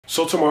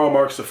So tomorrow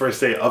marks the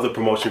first day of the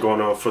promotion going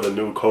on for the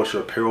new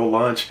kosher apparel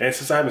launch. And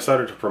since I haven't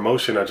started the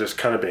promotion, I've just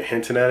kind of been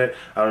hinting at it.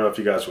 I don't know if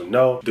you guys would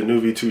know. The new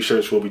V2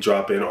 shirts will be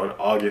dropping on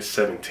August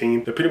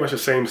 17th. They're pretty much the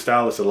same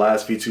style as the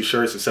last V2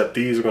 shirts, except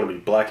these are going to be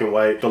black and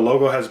white. The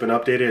logo has been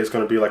updated. It's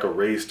going to be like a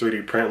raised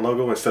 3D print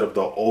logo instead of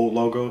the old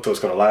logo. So it's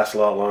going to last a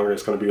lot longer.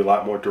 It's going to be a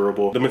lot more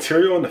durable. The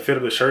material and the fit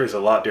of the shirt is a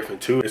lot different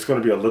too. It's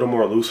going to be a little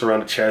more loose around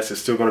the chest.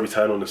 It's still going to be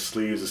tight on the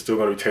sleeves. It's still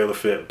going to be tailor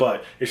fit,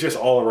 but it's just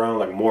all around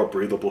like more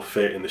breathable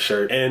fit in the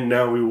shirt. And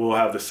now we will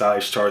have the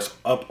size charts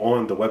up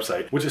on the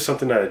website, which is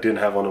something that I didn't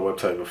have on the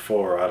website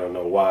before. I don't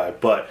know why,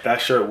 but that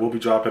shirt will be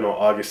dropping on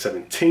August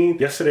 17th.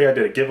 Yesterday I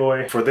did a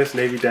giveaway for this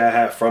Navy Dad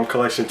hat from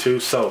Collection 2.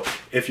 So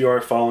if you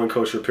aren't following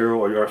Kosher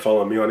Apparel or you aren't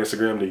following me on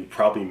Instagram, then you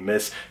probably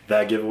missed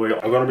that giveaway.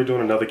 I'm going to be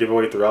doing another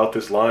giveaway throughout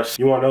this launch.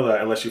 You won't know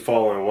that unless you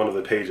follow on one of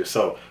the pages.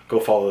 So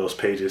go follow those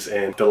pages.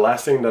 And the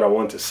last thing that I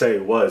wanted to say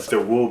was there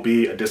will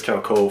be a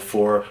discount code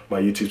for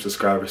my YouTube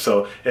subscribers.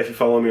 So if you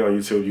follow me on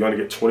YouTube, you're going to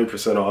get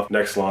 20% off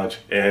next launch.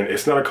 And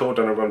it's not a code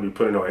that I'm going to be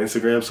putting on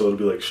Instagram, so it'll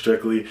be like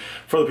strictly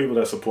for the people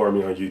that support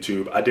me on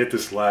YouTube. I did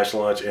this last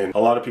launch and a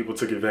lot of people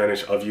took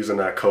advantage of using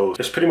that code.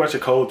 It's pretty much a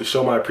code to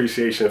show my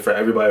appreciation for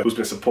everybody who's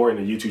been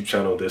supporting the YouTube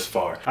channel this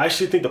far. I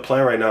actually think the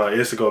plan right now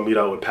is to go meet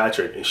out with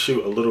Patrick and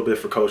shoot a little bit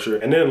for Kosher,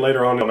 and then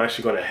later on I'm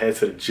actually going to head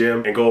to the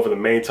gym and go over the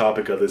main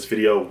topic of this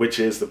video, which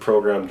is the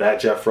program that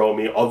Jeff wrote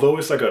me. Although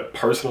it's like a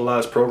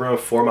personalized program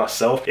for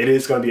myself, it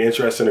is going to be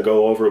interesting to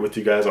go over it with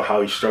you guys on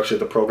how he structured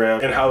the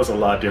program and how it's a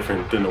lot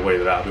different than the way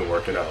that I've been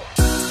working out.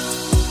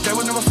 They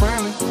were never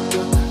friendly,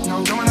 yeah. Now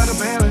I'm coming out of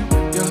Bailey,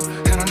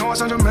 yeah. And I know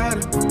it's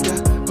undramatic,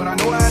 yeah. But I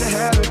know I had to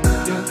have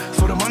it, yeah.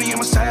 For the money, I'm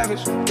a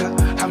savage,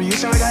 yeah. I be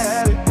using like I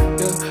had it,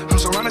 yeah. I'm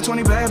surrounded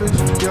 20 babies,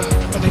 yeah.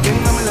 But they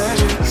getting on me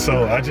legend.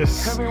 So I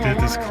just did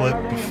this clip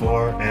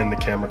before and the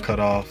camera cut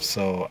off,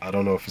 so I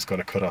don't know if it's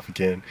gonna cut off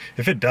again.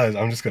 If it does,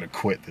 I'm just gonna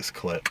quit this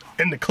clip.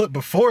 In the clip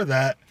before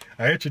that,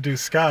 I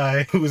introduced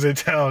Sky, who's in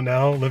town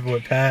now, living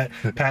with Pat,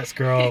 Pat's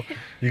girl.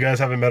 You guys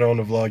haven't met her on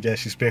the vlog yet.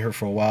 She's been here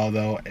for a while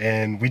though.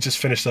 And we just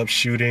finished up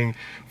shooting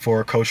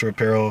for Kosher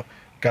Apparel.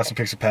 Got some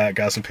pics of Pat,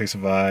 got some pics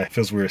of I.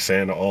 Feels weird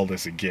saying all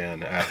this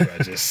again after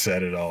I just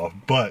said it all.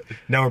 But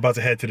now we're about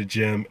to head to the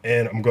gym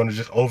and I'm going to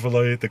just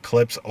overlay the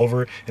clips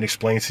over and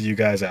explain to you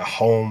guys at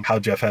home how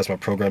Jeff has my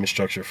programming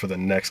structure for the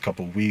next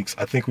couple weeks.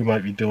 I think we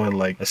might be doing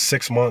like a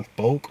 6-month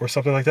bulk or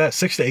something like that.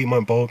 6 to 8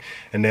 month bulk.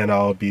 And then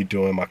I'll be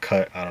doing my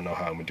cut. I don't know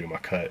how I'm going to do my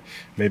cut.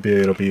 Maybe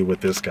it'll be with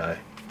this guy.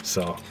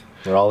 So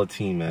we're all a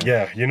team, man.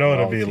 Yeah, you know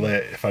it'll be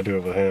lit if I do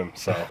it with him.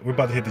 So we're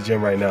about to hit the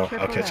gym right now.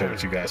 I'll catch up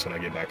with you guys when I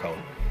get back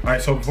home. All right,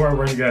 so before I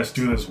run you guys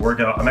through this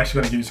workout, I'm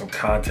actually gonna give you some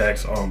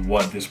context on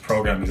what this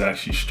program is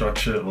actually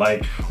structured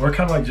like, or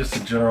kind of like just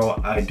a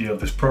general idea of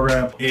this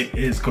program. It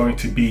is going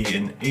to be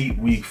an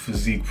 8-week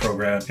physique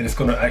program, and it's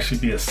gonna actually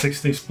be a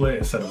 6-day split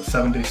instead of a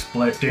 7-day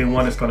split. Day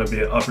 1 is gonna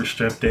be an upper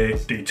strength day.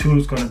 Day 2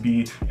 is gonna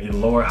be a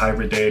lower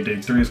hybrid day.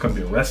 Day 3 is gonna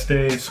be a rest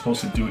day. It's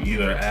supposed to do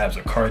either abs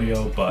or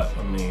cardio, but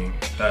I mean,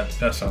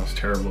 that sounds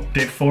terrible.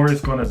 Day 4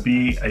 is gonna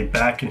be a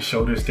back and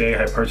shoulders day,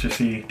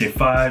 hypertrophy. Day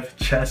 5,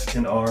 chest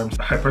and arms,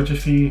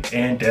 hypertrophy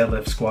and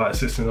deadlift squat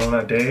assistance on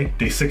that day.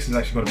 Day 6 is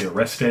actually going to be a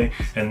rest day,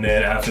 and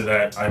then after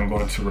that I'm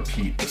going to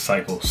repeat the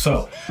cycle.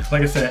 So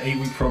like I said,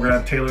 8-week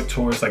program tailored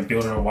towards like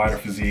building a wider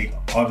physique.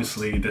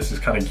 Obviously this is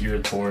kind of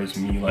geared towards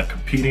me like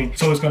competing,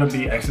 so it's going to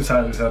be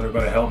exercises that are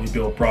going to help me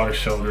build broader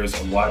shoulders,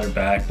 a wider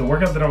back. The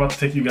workout that I'm about to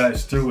take you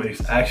guys through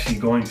is actually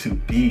going to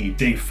be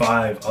day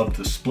 5 of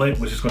the split,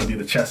 which is going to be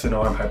the chest and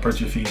arm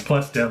hypertrophy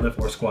plus deadlift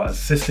or squat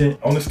assistant.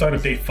 On the start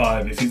of day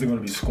 5, it's either going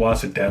to be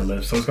squats or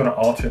deadlift, so it's going to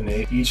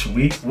alternate each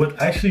week with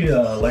actually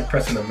a leg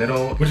press in the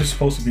middle, which is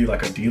supposed to be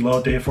like a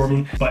deload day for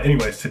me. But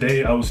anyways,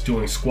 today I was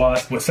doing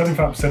squats with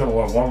 75% of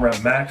a 1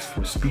 rep max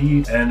for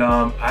speed, and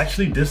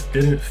actually this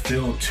didn't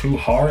feel too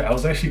hard. I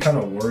was actually kind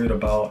of worried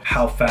about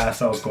how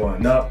fast I was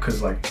going up,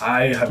 because like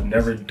I have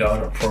never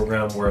done a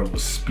program where it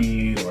was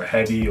speed or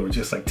heavy or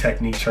just like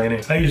technique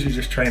training. I usually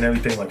just train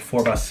everything like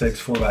 4x6,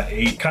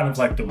 4x8, kind of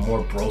like the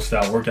more bro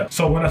style workout.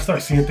 So when I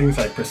start seeing things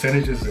like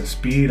percentages and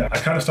speed, I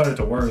kind of started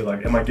to worry,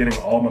 like, am I getting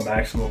all my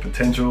maximum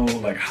potential?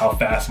 Like, how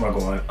fast am I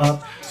going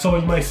up? So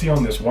you might see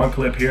on this one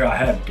clip here, I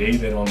had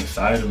David on the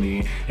side of me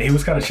and he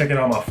was kind of checking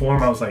out my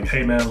form. I was like,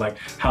 hey man, like,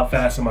 how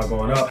fast am I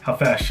going up? How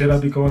fast should I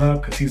be going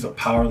up? Because he's a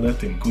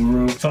powerlifting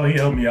guru. So he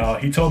helped me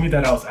out. He told me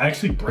that I was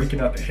actually breaking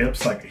at the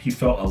hips, like he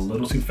felt a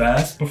little too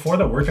fast. Before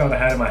the workout, I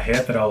had in my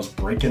head that I was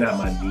breaking at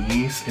my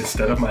knees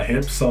instead of my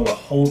hips. So the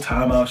whole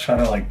time I was trying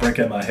to like break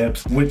at my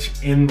hips, which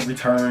in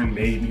return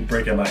made me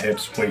break at my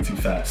hips way too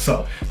fast.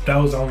 So that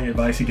was the only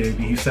advice he gave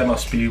me. He said my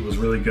speed was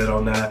really good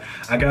on that.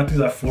 I got through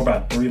that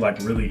 4x3 like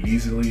really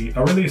easily.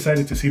 I'm really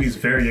excited to see these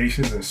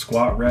variations in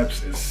squat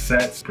reps and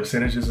sets,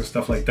 percentages and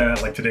stuff like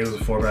that. Like today was a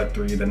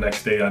 4x3. The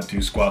next day I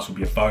do squats will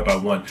be a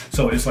 5x1.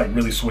 So it's like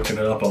really switching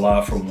it up a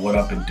lot from what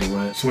I've been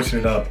doing. Switching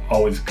it up,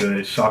 always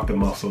good, shock the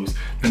muscles.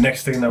 The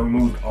next thing that we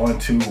moved on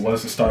to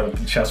was the start of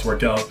the chest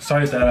workout.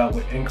 Started that out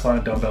with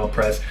incline dumbbell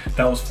press.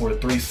 That was for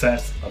 3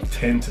 sets of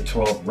 10 to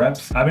 12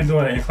 reps. I've been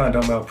doing an incline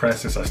dumbbell press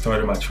since I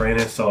started my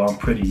training, so I'm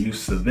pretty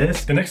used to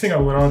this. The next thing I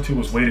went on to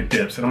was weighted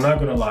dips, and I'm not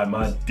gonna lie,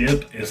 my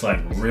dip is like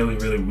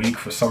really weak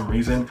for some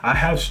reason. I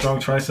have strong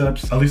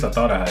triceps, at least I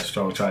thought I had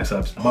strong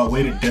triceps. My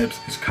weighted dips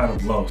is kind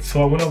of low.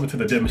 So I went over to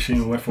the dip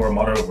machine, went for a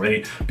moderate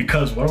weight,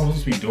 because what I'm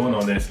supposed to be doing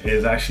on this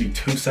is actually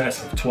 2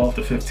 sets of 12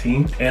 to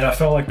 15. And I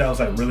felt like that was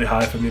like really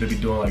high for me to be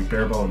doing like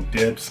bare bone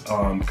dips,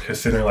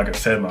 considering, like I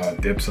said, my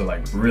dips are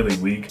like really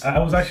weak. I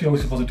was actually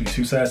only supposed to do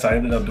 2 sets. I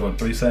ended up doing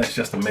 3 sets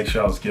just to make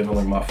sure I was giving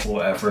like my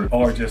full effort,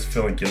 or just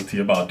feeling guilty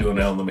about doing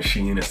it on the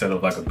machine instead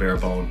of like a bare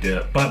bone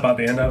dip. But by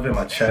the end of it,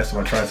 my chest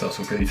and my triceps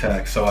were pretty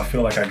taxed, so I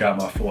feel like I got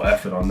my full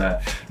effort on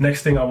that.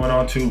 Next thing I went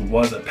on to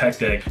was a pec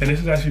deck, and this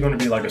is actually going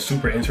to be like a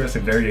super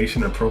interesting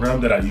variation in the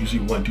program that I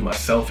usually wouldn't do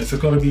myself. It's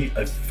going to be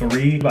a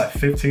 3 by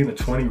 15 to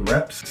 20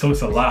 reps, so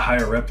it's a lot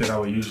higher rep than I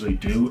would usually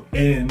do.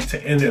 And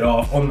to end it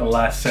off on the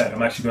last set,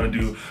 I'm actually going to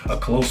do a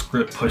close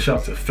grip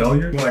push-up to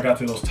failure. When I got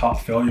to those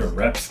top failure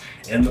reps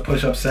in the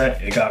push-up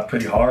set, it got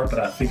pretty hard, but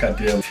I think I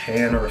did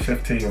 10 or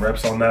 15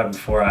 reps on that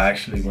before I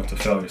actually went to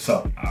failure.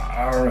 So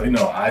I don't really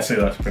know, I say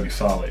that's pretty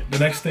solid. The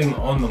next thing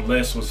on the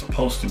list was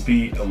supposed to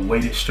be a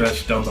weighted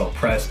stretch dumbbell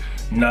press.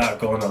 Not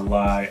gonna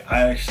lie,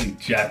 I actually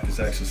jacked this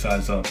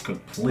exercise up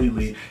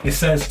completely. It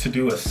says to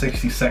do a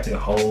 60-second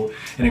hold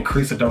and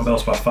increase the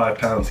dumbbells by 5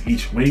 pounds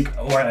each week,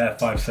 or add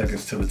 5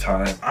 seconds to the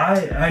time.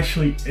 I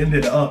actually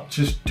ended up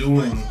just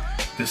doing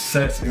the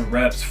sets and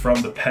reps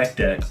from the pec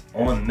deck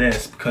on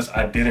this because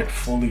I didn't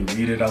fully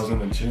read it. I was in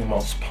the gym, I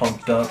was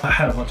pumped up. I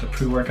had a bunch of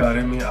pre-workout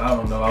in me. I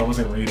don't know, I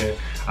wasn't reading.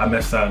 I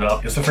messed that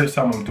up. It's the first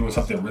time I'm doing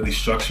something really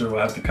structured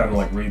where I have to kind of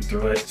like read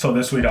through it. So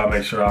this week I'll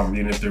make sure I'm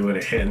reading through it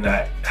and hitting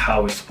that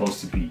how it's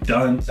supposed to be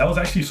done. That was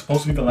actually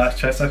supposed to be the last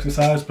chest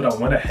exercise, but I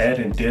went ahead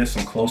and did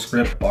some close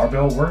grip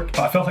barbell work.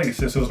 I felt like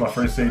since it was my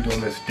first day doing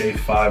this day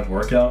 5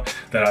 workout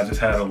that I just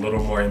had a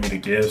little more in me to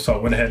give. So I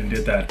went ahead and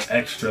did that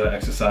extra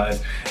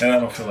exercise, and I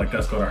don't feel like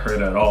that's gonna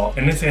hurt at all.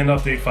 And this end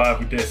of day 5,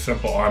 we did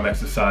simple arm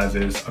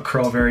exercises, a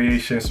curl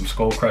variation, some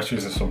skull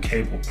crushers, and some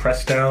cable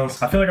press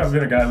downs. I feel like I've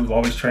been a guy who's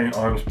always trained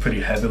arms pretty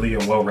heavily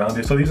and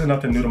well-rounded, so these are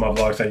nothing new to my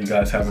vlogs that you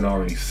guys haven't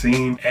already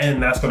seen.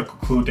 And that's gonna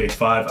conclude day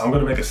 5. I'm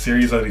gonna make a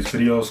series of these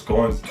videos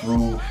going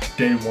through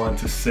day 1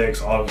 to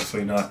 6,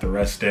 obviously not the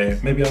rest day.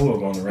 Maybe I will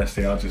go on the rest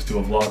day, I'll just do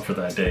a vlog for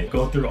that day.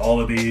 Go through all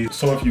of these,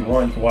 so if you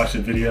want, you can watch the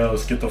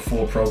videos, get the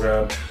full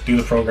program, do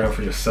the program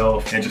for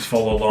yourself, and just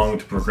follow along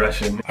with the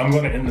progression. I'm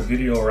gonna end the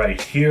video right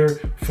here.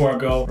 Before I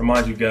go,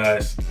 remind you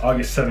guys,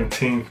 August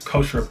 17th,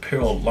 Kosher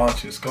Apparel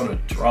launch is gonna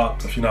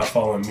drop. If you're not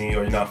following me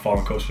or you're not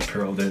following Kosher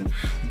Apparel, then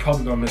you're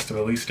probably gonna miss the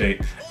release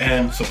date.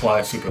 And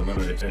supply is super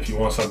limited. And if you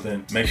want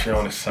something, make sure you're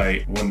on the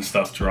site when the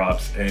stuff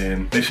drops,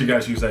 and make sure you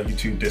guys use that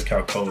YouTube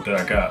discount code that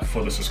I got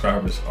for the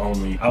subscribers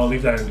only. I will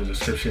leave that in the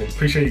description.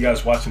 Appreciate you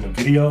guys watching the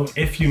video.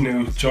 If you're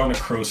new, join the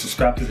crew,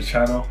 subscribe to the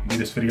channel, leave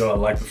this video a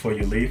like before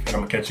you leave, and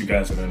I'm gonna catch you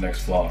guys in the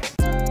next vlog.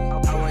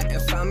 I went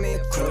and found me a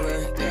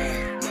cooler,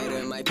 yeah. Made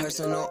it my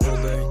personal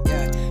Uber, yeah.